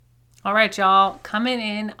All right, y'all, coming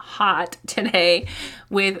in hot today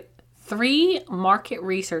with 3 market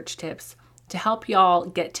research tips to help y'all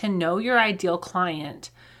get to know your ideal client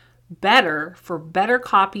better for better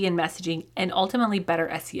copy and messaging and ultimately better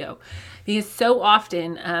SEO. Because so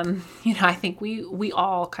often, I think we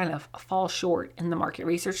all kind of fall short in the market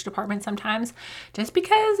research department sometimes just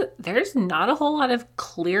because there's not a whole lot of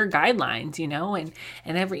clear guidelines,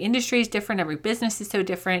 and every industry is different, every business is so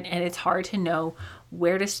different, and it's hard to know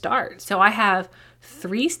where to start. So I have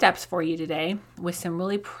 3 steps for you today with some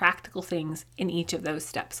really practical things in each of those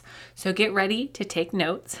steps. So get ready to take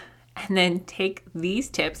notes and then take these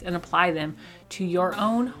tips and apply them to your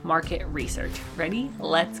own market research. Ready?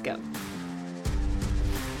 Let's go.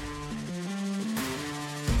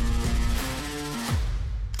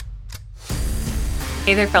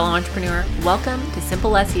 Hey there, fellow entrepreneur. Welcome to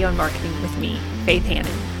Simple SEO and Marketing with me, Faith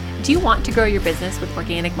Hannon. Do you want to grow your business with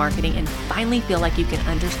organic marketing and finally feel like you can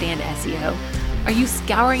understand SEO? Are you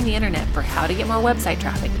scouring the internet for how to get more website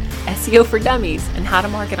traffic, SEO for dummies, and how to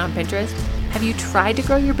market on Pinterest? Have you tried to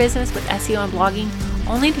grow your business with SEO and blogging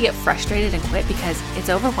only to get frustrated and quit because it's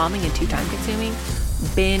overwhelming and too time consuming?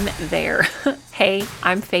 Been there. Hey,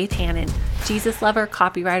 I'm Faith Hannon, Jesus lover,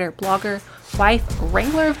 copywriter, blogger, wife,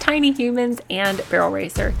 wrangler of tiny humans, and barrel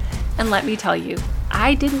racer. And let me tell you,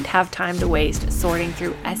 I didn't have time to waste sorting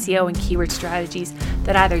through SEO and keyword strategies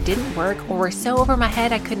that either didn't work or were so over my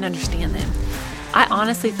head I couldn't understand them. I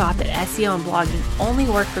honestly thought that SEO and blogging only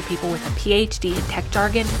worked for people with a PhD in tech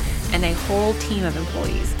jargon and a whole team of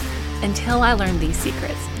employees, until I learned these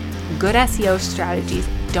secrets. Good SEO strategies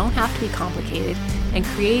don't have to be complicated, and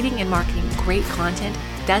creating and marketing great content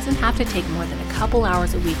doesn't have to take more than a couple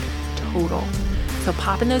hours a week total. So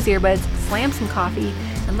pop in those earbuds, slam some coffee,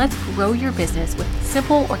 and let's grow your business with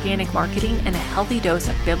simple organic marketing and a healthy dose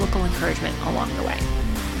of biblical encouragement along the way.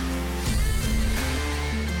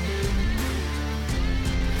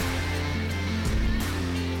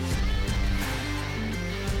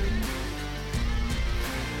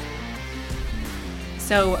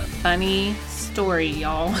 So, funny story,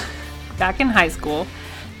 y'all. Back in high school,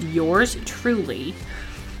 yours truly,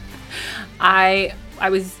 I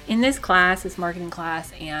was in this marketing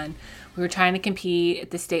class, and we were trying to compete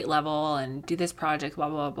at the state level and do this project, blah,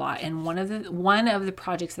 blah, blah, blah. And one of the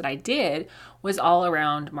projects that I did was all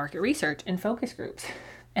around market research and focus groups.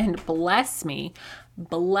 And bless me,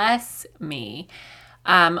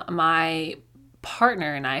 my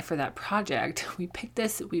partner and I, for that project, we picked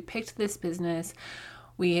this business.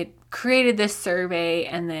 We had created this survey,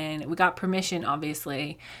 and then we got permission,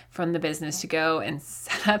 obviously, from the business to go and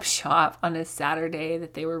set up shop on a Saturday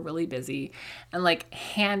that they were really busy and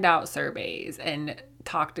hand out surveys and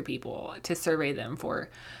talk to people to survey them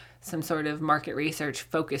for some sort of market research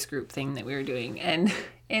focus group thing that we were doing. And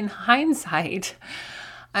in hindsight,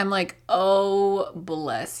 I'm like, oh,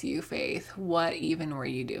 bless you, Faith. What even were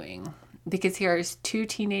you doing? Because here's 2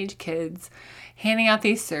 teenage kids handing out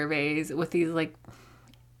these surveys with these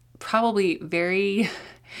probably very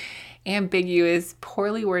ambiguous,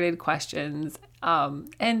 poorly worded questions.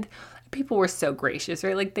 And people were so gracious,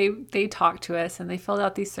 right? They talked to us and they filled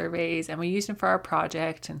out these surveys and we used them for our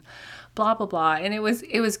project and blah, blah, blah. And it was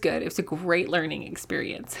good. It was a great learning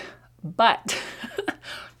experience. But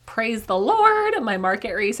praise the Lord, my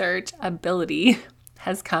market research ability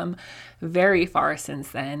has come very far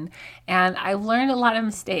since then. And I've learned a lot of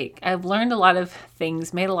mistakes. I've learned a lot of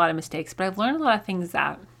things, made a lot of mistakes, but I've learned a lot of things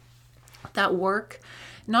that work,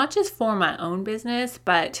 not just for my own business,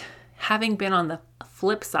 but having been on the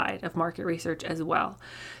flip side of market research as well.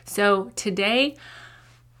 So today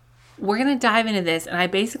we're going to dive into this, and I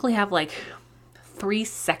basically have 3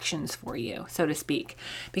 sections for you, so to speak,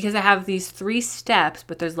 because I have these 3 steps,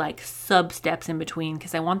 but there's sub steps in between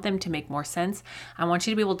because I want them to make more sense. I want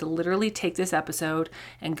you to be able to literally take this episode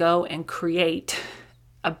and go and create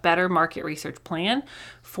a better market research plan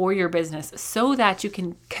for your business so that you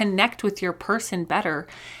can connect with your person better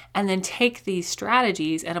and then take these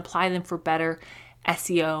strategies and apply them for better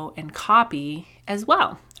SEO and copy as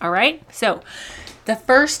well. All right. So the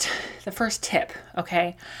first tip,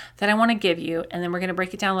 okay, that I want to give you, and then we're going to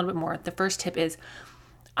break it down a little bit more. The first tip is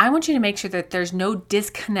I want you to make sure that there's no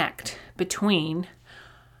disconnect between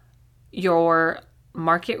your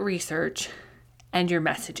market research and your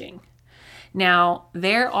messaging. Now,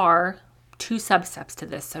 there are 2 sub-steps to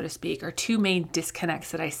this, so to speak, or 2 main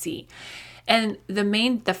disconnects that I see. And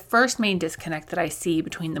the first main disconnect that I see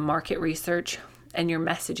between the market research and your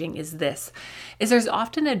messaging is there's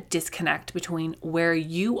often a disconnect between where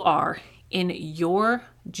you are in your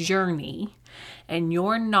journey and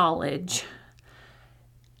your knowledge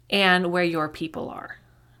and where your people are.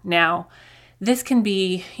 Now, this can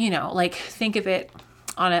be, like think of it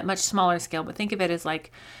on a much smaller scale, but think of it as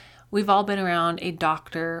like we've all been around a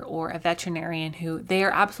doctor or a veterinarian who they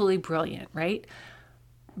are absolutely brilliant, right?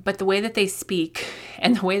 But the way that they speak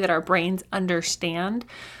and the way that our brains understand,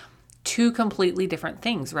 two completely different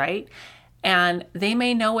things, right? And they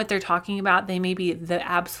may know what they're talking about. They may be the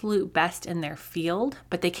absolute best in their field,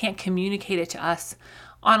 but they can't communicate it to us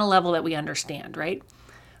on a level that we understand, right?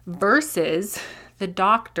 Versus the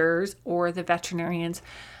doctors or the veterinarians.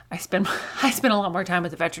 I spend a lot more time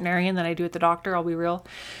with the veterinarian than I do with the doctor, I'll be real.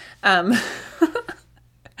 But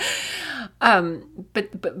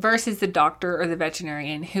versus the doctor or the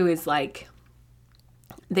veterinarian who is like,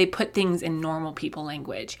 they put things in normal people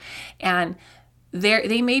language, and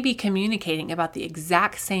they may be communicating about the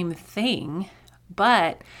exact same thing,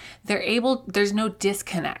 but there's no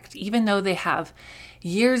disconnect. Even though they have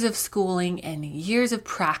years of schooling and years of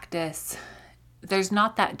practice, there's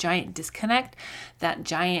not that giant disconnect, that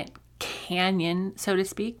giant canyon, so to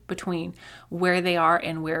speak, between where they are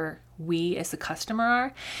and where we as the customer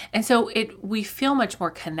are. And so we feel much more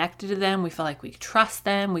connected to them. We feel like we trust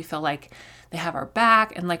them. We feel like they have our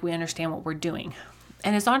back and like we understand what we're doing.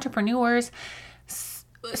 And as entrepreneurs,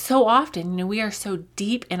 so often, we are so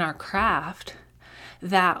deep in our craft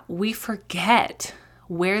that we forget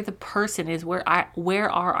where the person is, where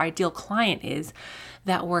our ideal client is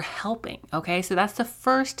that we're helping. Okay, so that's the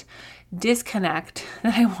first disconnect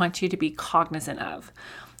that I want you to be cognizant of.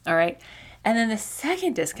 All right. And then the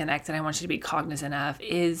second disconnect that I want you to be cognizant of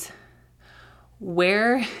is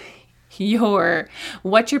what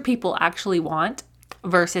your people actually want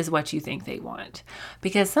versus what you think they want.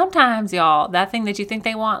 Because sometimes, y'all, that thing that you think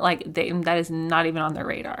they want, that is not even on their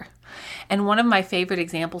radar. And one of my favorite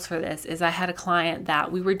examples for this is I had a client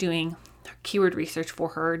that we were doing keyword research for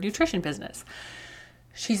her nutrition business.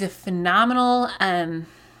 She's a phenomenal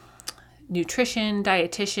nutrition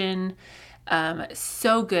dietitian,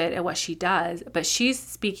 so good at what she does, but she's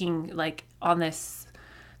speaking like on this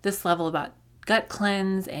level about gut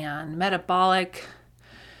cleanse and metabolic,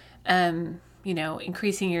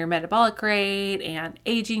 increasing your metabolic rate and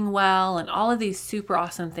aging well and all of these super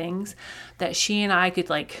awesome things that she and I could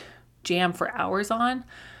like jam for hours on.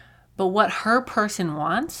 But what her person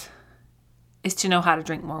wants is to know how to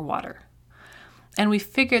drink more water. And we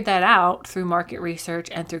figured that out through market research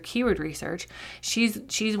and through keyword research. She's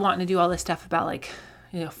wanting to do all this stuff about like,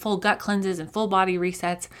 full gut cleanses and full body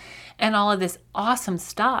resets and all of this awesome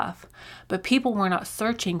stuff. But people were not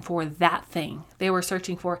searching for that thing. They were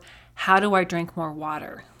searching for, how do I drink more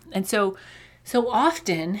water? And so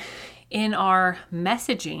often in our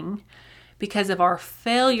messaging, because of our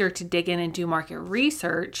failure to dig in and do market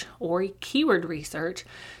research or keyword research,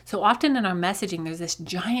 so often in our messaging, there's this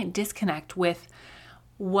giant disconnect with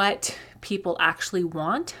what people actually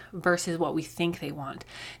want versus what we think they want.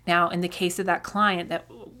 Now, in the case of that client that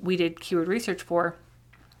we did keyword research for,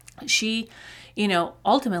 she,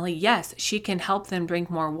 ultimately, yes, she can help them drink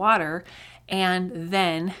more water and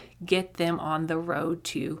then get them on the road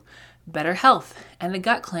to better health and a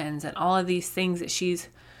gut cleanse and all of these things that she's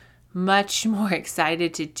much more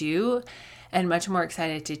excited to do and much more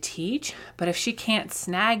excited to teach. But if she can't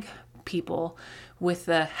snag people with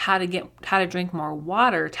the how to drink more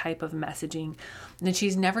water type of messaging, then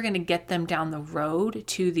she's never going to get them down the road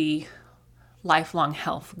to the lifelong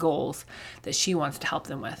health goals that she wants to help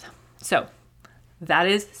them with. So that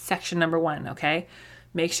is section number 1, okay?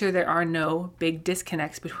 Make sure there are no big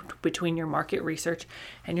disconnects between your market research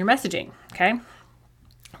and your messaging, okay?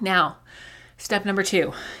 Now, step number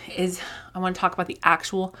 2 is I want to talk about the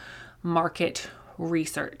actual market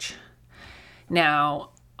research. Now,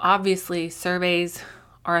 obviously, surveys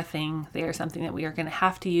are a thing. They are something that we are going to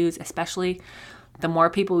have to use, especially the more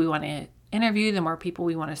people we want to interview, the more people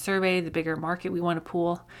we want to survey, the bigger market we want to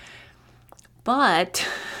pool. But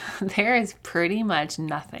there is pretty much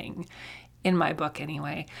nothing, in my book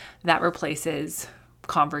anyway, that replaces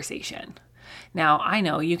conversation. Now, I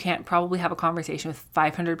know you can't probably have a conversation with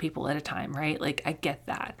 500 people at a time, right? Like, I get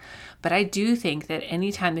that. But I do think that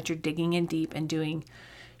anytime that you're digging in deep and doing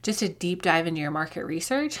just a deep dive into your market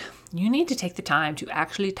research, you need to take the time to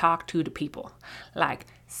actually talk to the people. Like,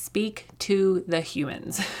 speak to the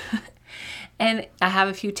humans. And I have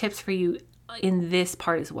a few tips for you in this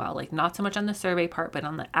part as well, like not so much on the survey part, but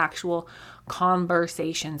on the actual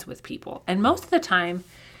conversations with people. And most of the time,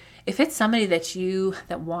 if it's somebody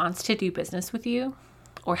that wants to do business with you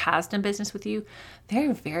or has done business with you,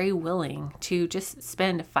 they're very willing to just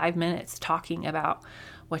spend 5 minutes talking about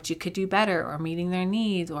what you could do better or meeting their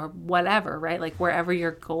needs or whatever, right? Like wherever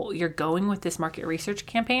you're going with this market research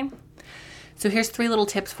campaign. So here's 3 little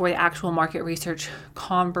tips for the actual market research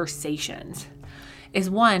conversations. Is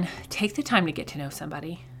 1, take the time to get to know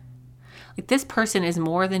somebody. Like, this person is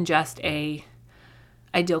more than just a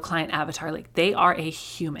ideal client avatar. Like, they are a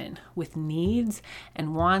human with needs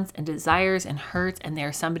and wants and desires and hurts, and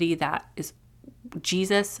they're somebody that is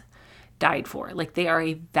Jesus died for. Like, they are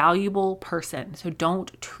a valuable person. So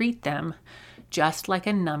don't treat them just like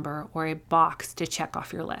a number or a box to check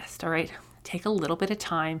off your list. All right. Take a little bit of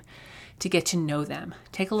time to get to know them.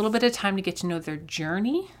 Take a little bit of time to get to know their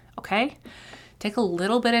journey. Okay. Take a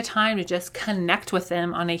little bit of time to just connect with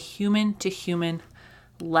them on a human to human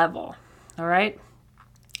level. All right.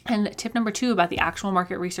 And tip number 2 about the actual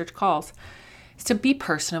market research calls is to be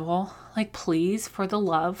personable. Like, please, for the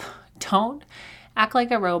love, don't act like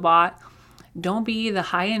a robot. Don't be the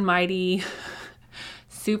high and mighty,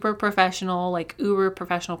 super professional, like uber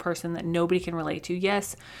professional person that nobody can relate to.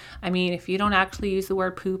 Yes, I mean, if you don't actually use the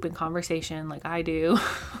word poop in conversation like I do,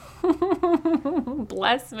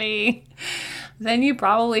 bless me, then you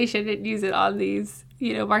probably shouldn't use it on these,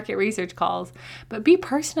 market research calls. But be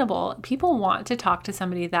personable. People want to talk to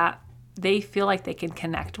somebody that they feel like they can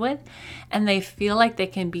connect with and they feel like they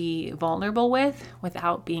can be vulnerable with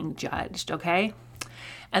without being judged, okay?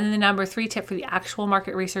 And then the number 3 tip for the actual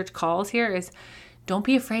market research calls here is don't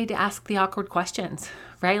be afraid to ask the awkward questions,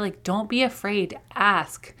 right? Like, don't be afraid to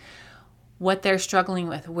ask what they're struggling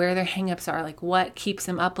with, where their hangups are, like what keeps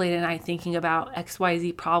them up late at night thinking about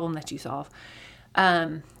XYZ problem that you solve.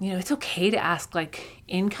 It's okay to ask like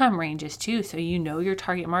income ranges too, so your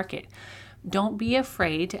target market. Don't be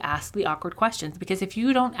afraid to ask the awkward questions, because if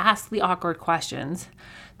you don't ask the awkward questions,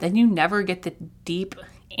 then you never get the deep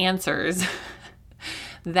answers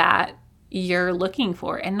that you're looking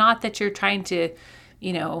for. And not that you're trying to,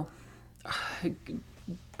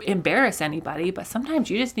 embarrass anybody, but sometimes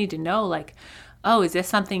you just need to know, like, oh, is this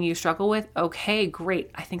something you struggle with? Okay, great.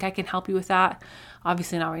 I think I can help you with that.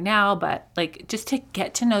 Obviously not right now, but like, just to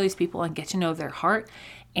get to know these people and get to know their heart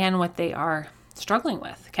and what they are struggling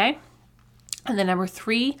with. Okay. And the number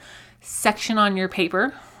 3 section on your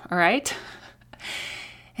paper, all right,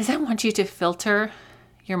 is I want you to filter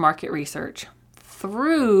your market research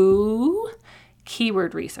through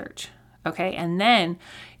keyword research. Okay. And then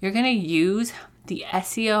you're going to use the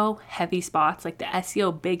SEO heavy spots, like the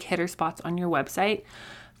SEO big hitter spots on your website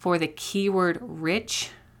for the keyword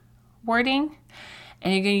rich wording.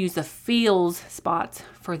 And you're going to use the feels spots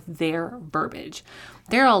for their verbiage.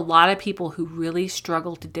 There are a lot of people who really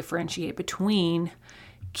struggle to differentiate between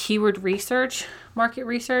keyword research, market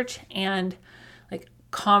research, and like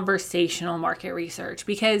conversational market research,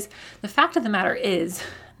 because the fact of the matter is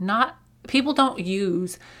people don't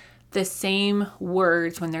use the same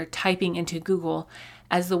words when they're typing into Google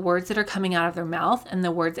as the words that are coming out of their mouth and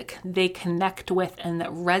the words that they connect with and that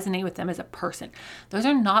resonate with them as a person. Those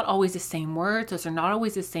are not always the same words. Those are not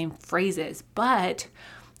always the same phrases. But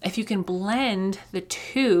if you can blend the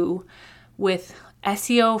 2 with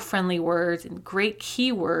SEO friendly words and great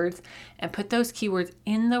keywords and put those keywords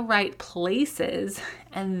in the right places,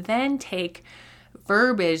 and then take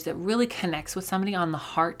verbiage that really connects with somebody on the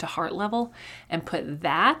heart to heart level and put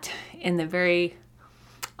that in the very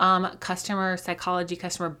customer psychology,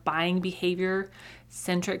 customer buying behavior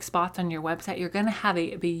centric spots on your website, you're going to have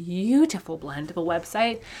a beautiful blend of a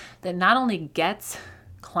website that not only gets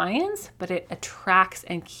clients, but it attracts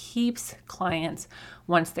and keeps clients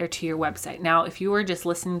once they're to your website. Now, if you were just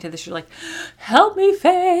listening to this, you're like, help me,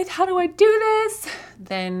 Faith, how do I do this?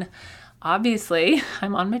 Then obviously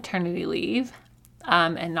I'm on maternity leave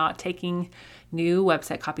and not taking new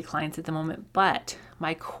website copy clients at the moment. But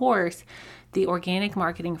my course, the Organic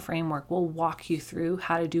Marketing Framework, will walk you through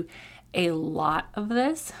how to do a lot of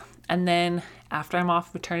this. And then after I'm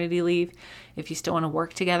off maternity leave, if you still want to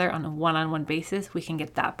work together on a one-on-one basis, we can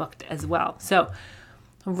get that booked as well. So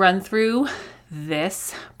run through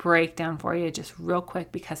this breakdown for you just real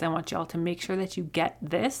quick, because I want y'all to make sure that you get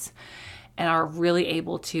this and are really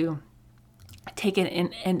able to take it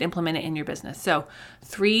in and implement it in your business. So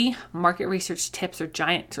 3 market research tips or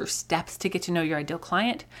steps to get to know your ideal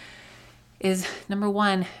client is, number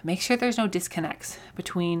 1, make sure there's no disconnects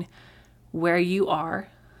between where you are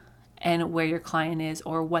and where your client is,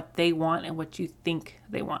 or what they want and what you think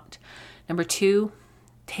they want. Number 2,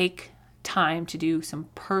 take time to do some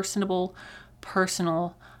personal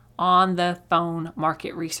on the phone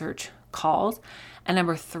market research calls. And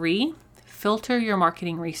number 3, filter your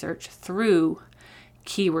marketing research through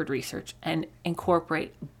keyword research and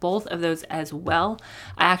incorporate both of those as well.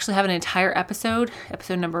 I actually have an entire episode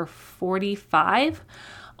number 45,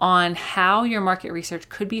 on how your market research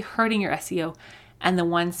could be hurting your SEO and the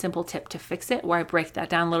one simple tip to fix it, where I break that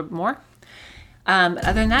down a little bit more.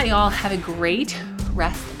 Other than that, y'all have a great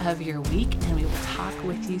rest of your week, and we will talk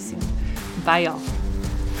with you soon. Bye, y'all.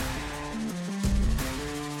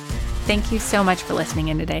 Thank you so much for listening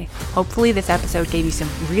in today. Hopefully this episode gave you some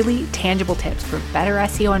really tangible tips for better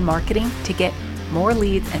SEO and marketing to get more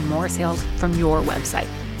leads and more sales from your website.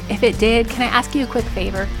 If it did, can I ask you a quick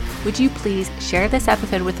favor? Would you please share this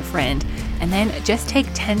episode with a friend and then just take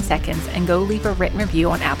 10 seconds and go leave a written review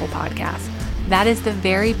on Apple Podcasts. That is the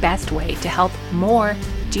very best way to help more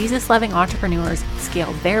Jesus-loving entrepreneurs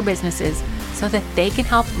scale their businesses so that they can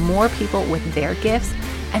help more people with their gifts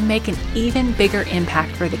and make an even bigger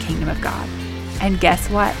impact for the kingdom of God. And guess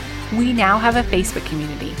what? We now have a Facebook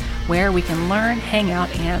community where we can learn, hang out,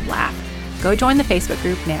 and laugh. Go join the Facebook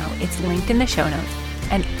group now. It's linked in the show notes.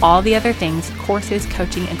 And all the other things, courses,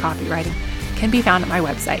 coaching, and copywriting can be found at my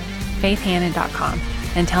website, faithhannon.com.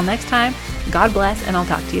 Until next time, God bless, and I'll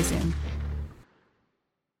talk to you soon.